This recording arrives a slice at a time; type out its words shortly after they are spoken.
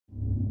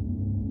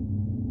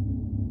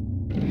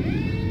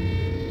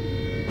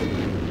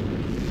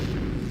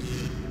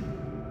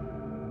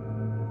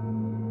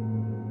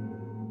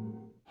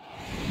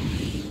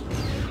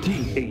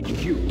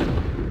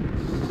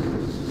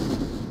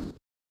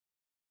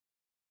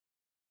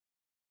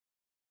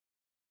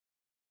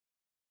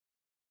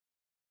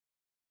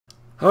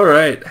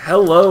Alright,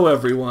 hello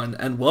everyone,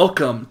 and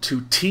welcome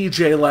to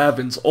TJ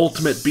Lavin's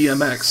Ultimate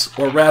BMX,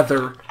 or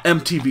rather,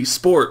 MTV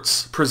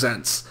Sports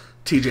presents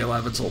TJ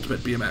Lavin's Ultimate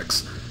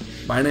BMX.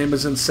 My name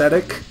is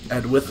Insetic,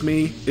 and with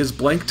me is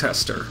Blank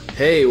Tester.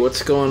 Hey,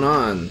 what's going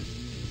on?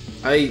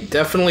 I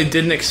definitely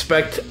did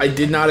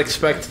not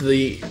expect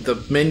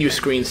the menu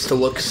screens to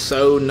look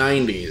so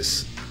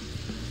 90s.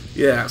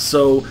 Yeah,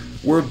 so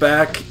we're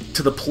back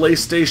to the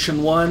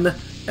PlayStation 1,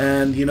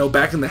 and,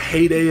 back in the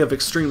heyday of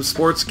extreme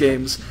sports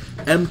games,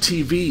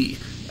 MTV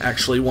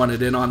actually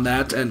wanted in on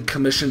that and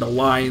commissioned a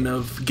line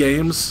of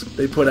games.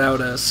 They put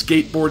out a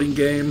skateboarding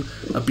game,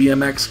 a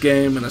BMX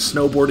game, and a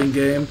snowboarding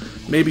game.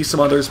 Maybe some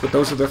others, but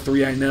those are the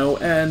three I know,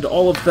 and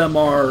all of them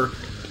are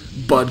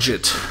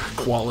budget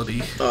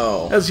quality.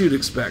 Oh. As you'd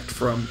expect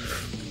from,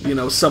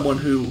 someone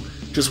who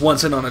just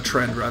wants in on a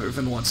trend rather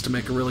than wants to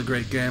make a really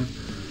great game.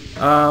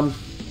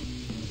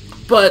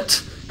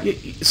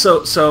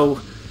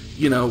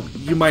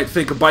 You might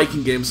think of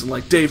biking games and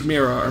like Dave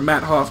Mirra or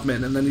Mat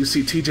Hoffman, and then you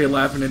see TJ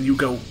Lavin and you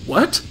go,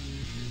 what?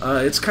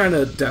 It's kind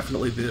of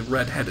definitely the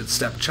red-headed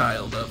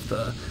stepchild of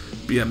the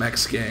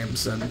BMX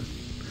games, and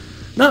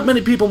not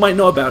many people might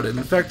know about it.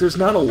 In fact, there's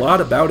not a lot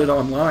about it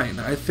online.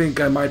 I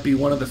think I might be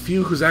one of the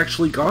few who's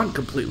actually gone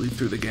completely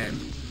through the game.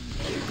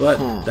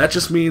 But that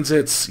just means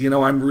it's,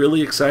 I'm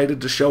really excited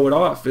to show it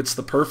off. It's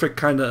the perfect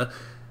kind of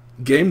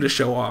game to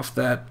show off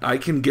that I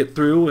can get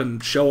through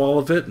and show all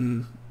of it,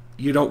 and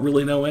you don't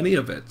really know any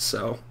of it,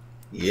 so...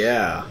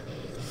 Yeah.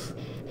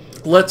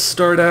 Let's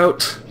start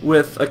out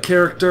with a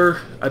character.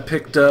 I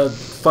picked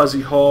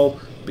Fuzzy Hall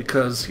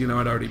because, I'd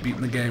already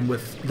beaten the game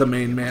with the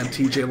main man,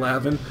 TJ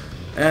Lavin.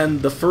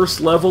 And the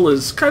first level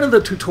is kind of the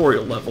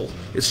tutorial level.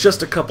 It's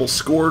just a couple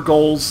score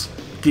goals,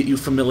 get you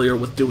familiar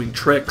with doing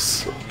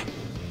tricks.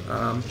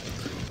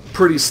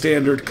 Pretty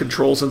standard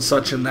controls and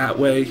such in that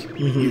way.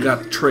 You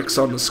got tricks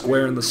on the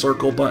square and the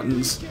circle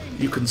buttons.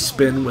 You can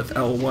spin with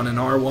L1 and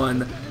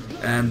R1.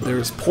 And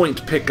there's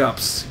point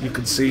pickups you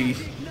can see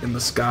in the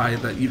sky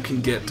that you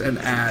can get and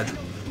add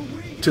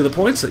to the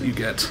points that you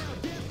get.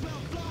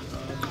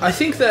 I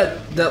think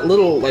that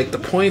little, the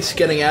points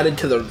getting added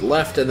to the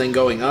left and then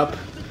going up,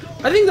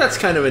 I think that's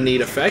kind of a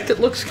neat effect. It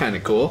looks kind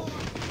of cool.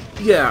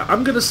 Yeah,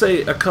 I'm going to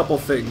say a couple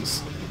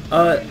things.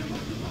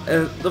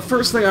 The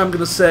first thing I'm going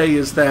to say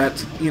is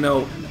that,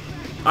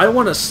 I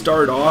want to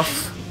start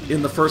off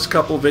in the first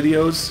couple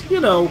videos,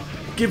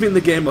 giving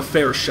the game a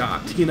fair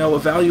shot,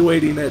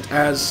 evaluating it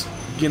as,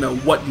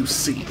 what you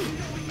see.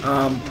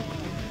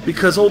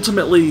 Because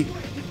ultimately,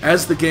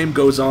 as the game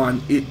goes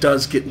on, it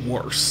does get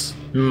worse.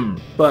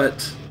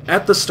 But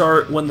at the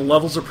start, when the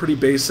levels are pretty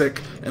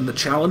basic and the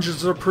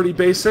challenges are pretty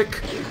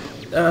basic,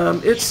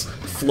 it's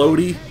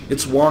floaty,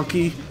 it's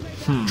wonky,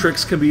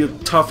 tricks can be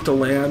tough to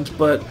land,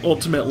 but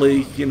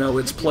ultimately,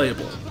 it's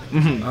playable.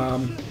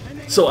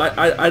 So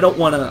I don't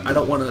want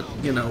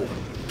to,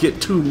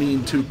 get too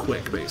mean too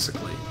quick,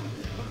 basically.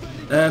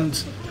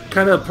 And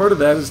kind of part of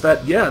that is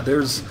that,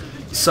 there's,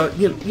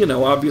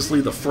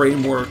 obviously the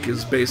framework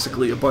is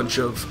basically a bunch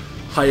of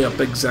high-up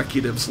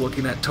executives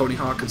looking at Tony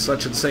Hawk and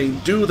such and saying,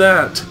 do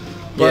that!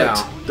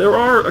 But there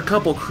are a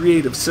couple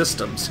creative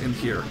systems in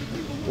here.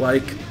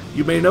 Like,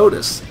 you may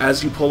notice,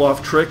 as you pull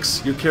off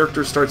tricks, your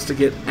character starts to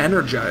get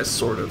energized,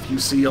 sort of. You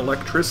see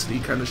electricity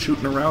kind of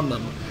shooting around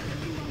them.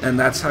 And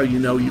that's how you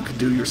know you can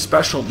do your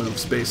special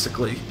moves,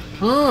 basically.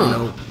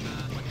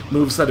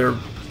 Moves that are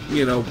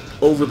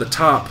over the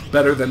top,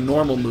 better than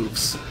normal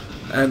moves.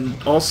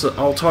 And also,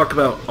 I'll talk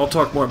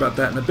more about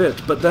that in a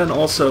bit, but then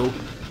also,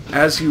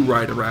 as you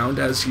ride around,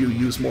 as you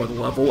use more of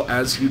the level,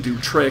 as you do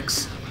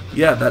tricks,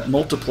 that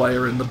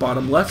multiplier in the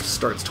bottom left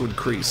starts to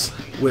increase,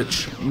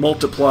 which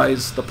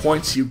multiplies the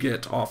points you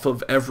get off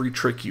of every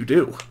trick you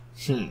do.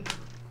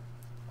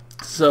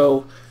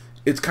 So,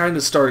 it kind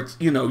of starts,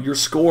 your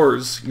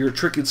scores, your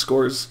tricking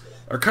scores,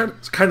 are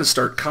kind of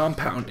start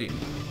compounding.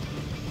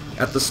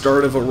 At the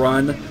start of a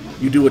run,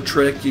 you do a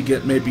trick, you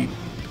get maybe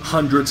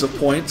hundreds of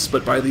points,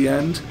 but by the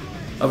end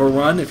of a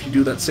run, if you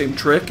do that same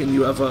trick and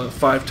you have a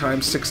 5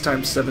 times, 6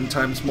 times, 7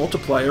 times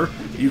multiplier,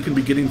 you can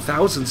be getting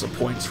thousands of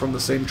points from the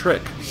same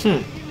trick.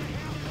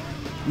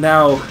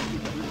 Now,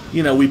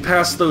 we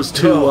passed those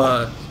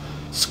two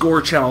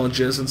score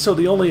challenges, and so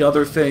the only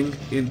other thing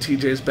in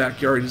TJ's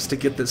backyard is to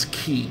get this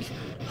key.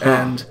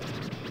 And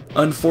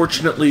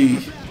unfortunately,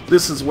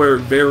 this is where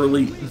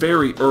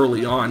very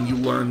early on you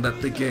learn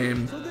that the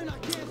game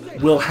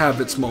will have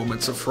its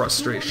moments of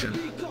frustration.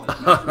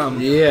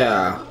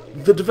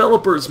 The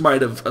developers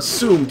might have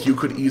assumed you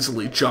could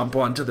easily jump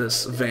onto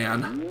this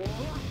van,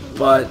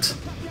 but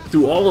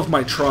through all of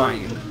my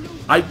trying,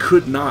 I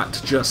could not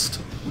just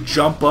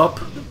jump up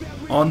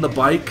on the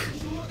bike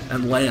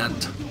and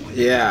land.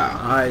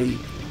 I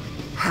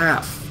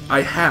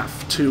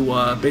have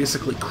to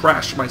basically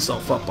crash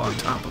myself up on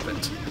top of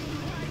it.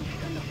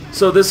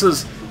 So this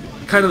is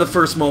kind of the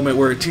first moment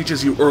where it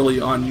teaches you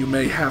early on you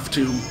may have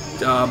to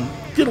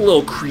get a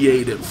little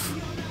creative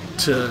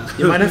to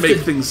you might have make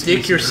to things dig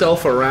easier.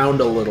 yourself around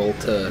a little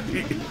to...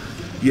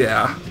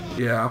 Yeah.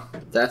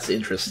 That's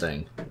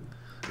interesting.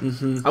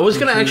 I was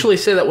going to actually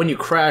say that when you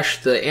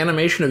crash, the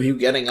animation of you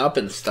getting up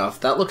and stuff,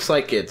 that looks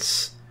like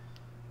it's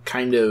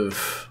kind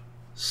of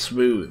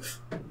smooth.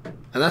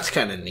 And that's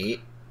kind of neat.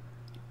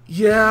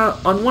 Yeah,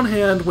 on one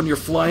hand, when you're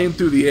flying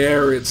through the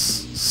air, it's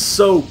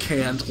so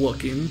canned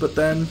looking, but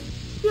then,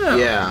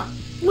 yeah.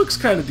 Looks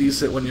kind of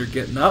decent when you're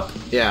getting up.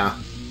 Yeah.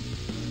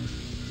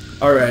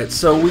 Alright,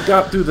 so we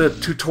got through the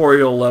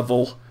tutorial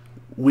level.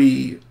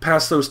 We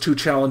passed those 2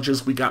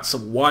 challenges. We got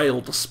some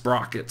wild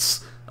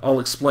sprockets. I'll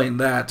explain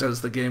that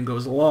as the game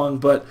goes along,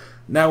 but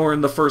now we're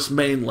in the first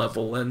main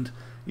level, and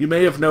you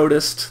may have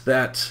noticed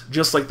that,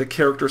 just like the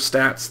character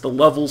stats, the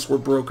levels were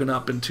broken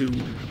up into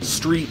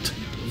street,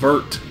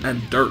 vert,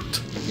 and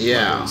dirt.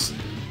 Yeah. levels.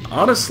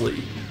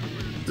 Honestly,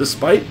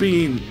 despite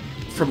being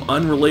from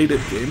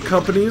unrelated game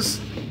companies,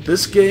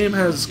 this game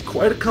has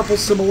quite a couple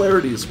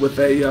similarities with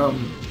a,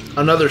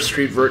 another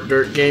street vert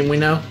dirt game we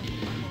know?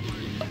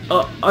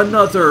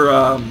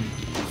 Another,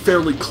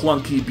 fairly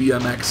clunky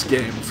BMX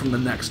game from the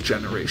next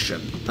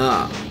generation.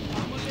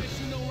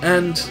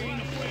 And...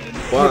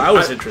 Well, that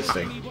was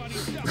interesting.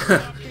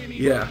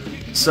 Yeah.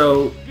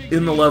 So,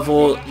 in the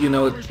level,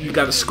 you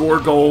got a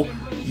score goal,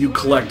 you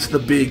collect the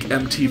big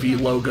MTV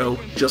logo,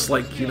 just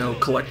like,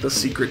 collect the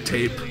secret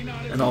tape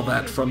and all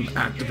that from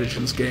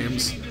Activision's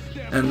games.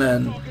 And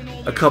then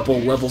a couple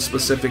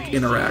level-specific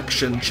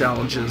interaction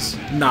challenges,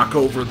 knock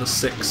over the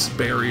 6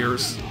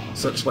 barriers,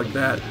 such like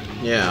that.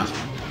 Yeah.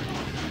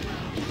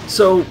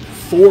 So,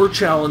 4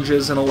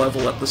 challenges in a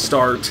level at the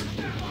start.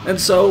 And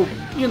so,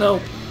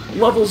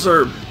 levels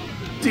are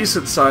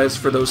decent size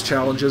for those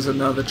challenges, and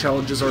none of the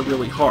challenges are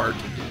really hard.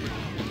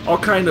 I'll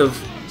kind of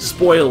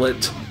spoil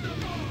it.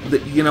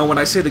 When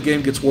I say the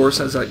game gets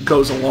worse as it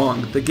goes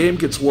along, the game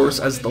gets worse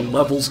as the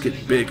levels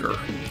get bigger.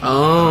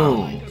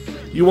 Oh.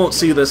 You won't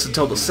see this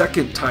until the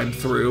second time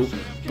through,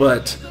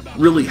 but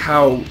really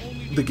how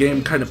the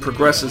game kind of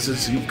progresses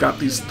is you've got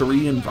these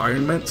 3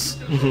 environments,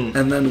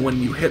 and then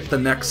when you hit the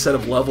next set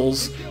of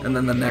levels, and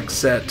then the next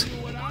set,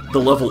 the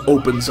level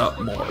opens up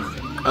more.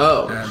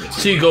 Oh, and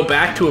so you go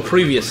back to a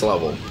previous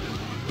level.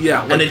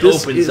 Yeah, and it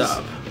opens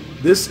up.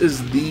 This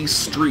is the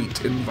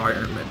street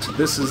environment.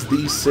 This is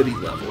the city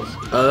level.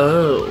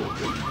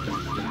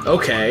 Oh.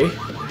 Okay.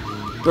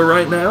 But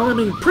right now, I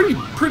mean,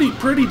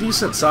 pretty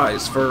decent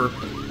size for,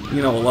 a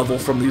level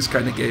from these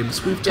kind of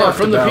games. We've talked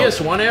from about... the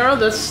PS1 era,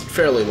 that's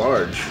fairly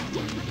large.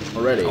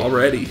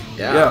 Already.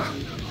 Yeah.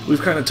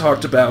 We've kind of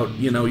talked about,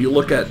 you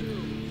look at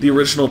the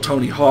original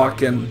Tony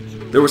Hawk, and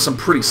there were some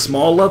pretty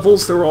small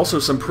levels. There were also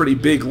some pretty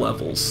big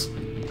levels.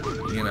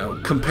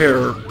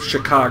 Compare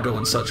Chicago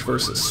and such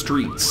versus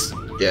Streets.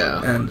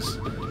 Yeah. And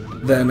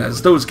then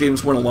as those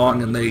games went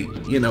along and they,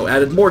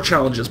 added more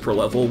challenges per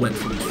level, went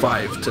from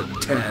 5 to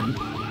 10,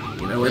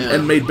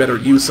 and made better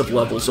use of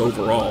levels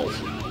overall.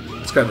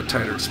 It's kind of a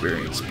tighter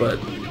experience, but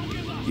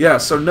yeah,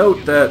 so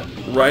note that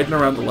riding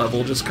around the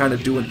level, just kind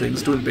of doing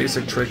things, doing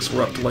basic tricks,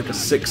 we're up to like a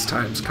 6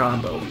 times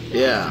combo.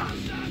 Yeah.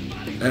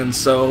 And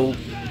so,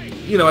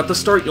 at the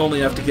start you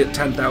only have to get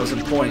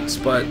 10,000 points,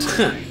 but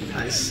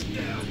nice.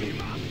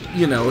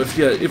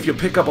 If you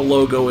pick up a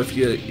logo, if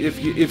you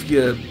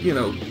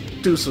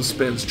do some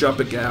spins, jump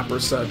a gap or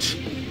such,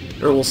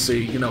 or we'll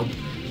see,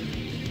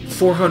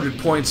 400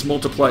 points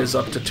multiplies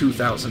up to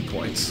 2,000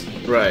 points.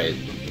 Right.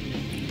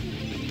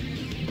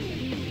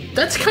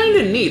 That's kind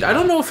of neat. I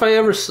don't know if I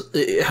ever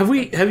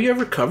have you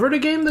ever covered a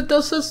game that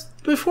does this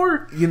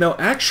before?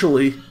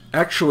 Actually,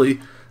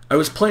 I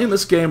was playing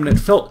this game and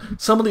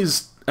some of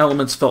these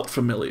elements felt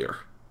familiar.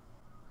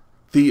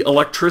 The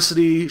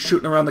electricity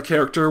shooting around the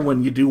character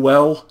when you do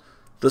well,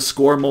 the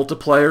score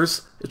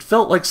multipliers, it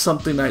felt like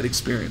something I'd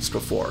experienced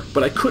before,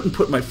 but I couldn't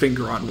put my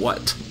finger on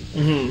what.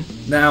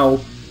 Now,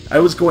 I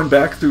was going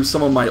back through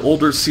some of my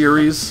older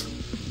series,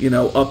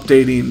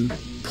 updating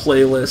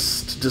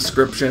playlist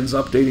descriptions,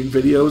 updating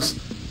videos,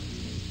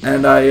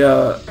 and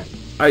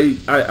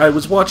I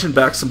was watching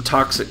back some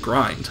Toxic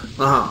Grind.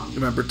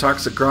 Remember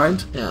Toxic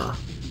Grind? Yeah.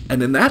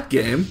 And in that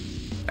game,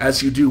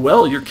 as you do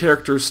well, your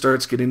character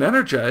starts getting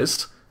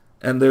energized,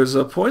 and there's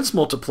a points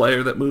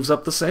multiplier that moves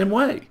up the same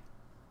way.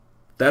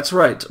 That's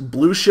right,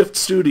 Blue Shift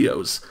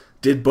Studios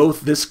did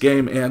both this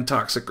game and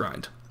Toxic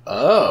Grind.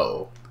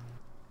 Oh.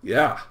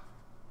 Yeah.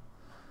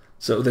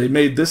 So they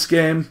made this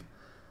game,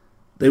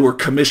 they were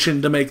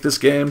commissioned to make this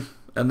game,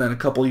 and then a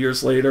couple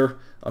years later,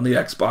 on the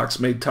Xbox,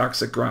 made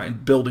Toxic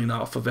Grind, building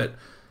off of it.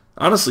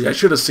 Honestly, I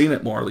should have seen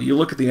it more. You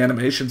look at the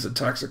animations in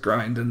Toxic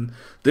Grind, and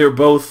they're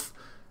both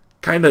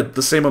kind of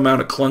the same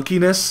amount of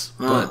clunkiness,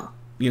 but,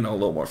 a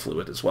little more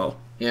fluid as well.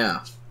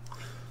 Yeah.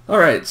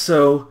 Alright,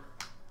 so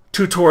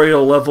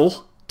tutorial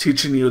level,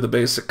 teaching you the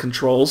basic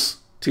controls,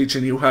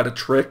 teaching you how to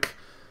trick.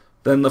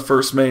 Then the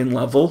first main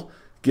level,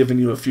 giving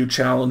you a few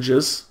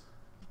challenges.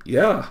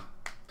 Yeah.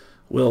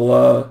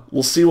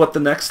 We'll see what the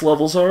next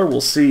levels are.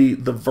 We'll see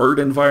the vert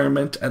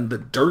environment and the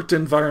dirt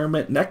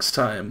environment next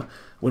time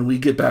when we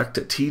get back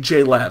to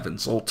TJ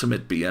Lavin's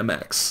Ultimate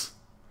BMX.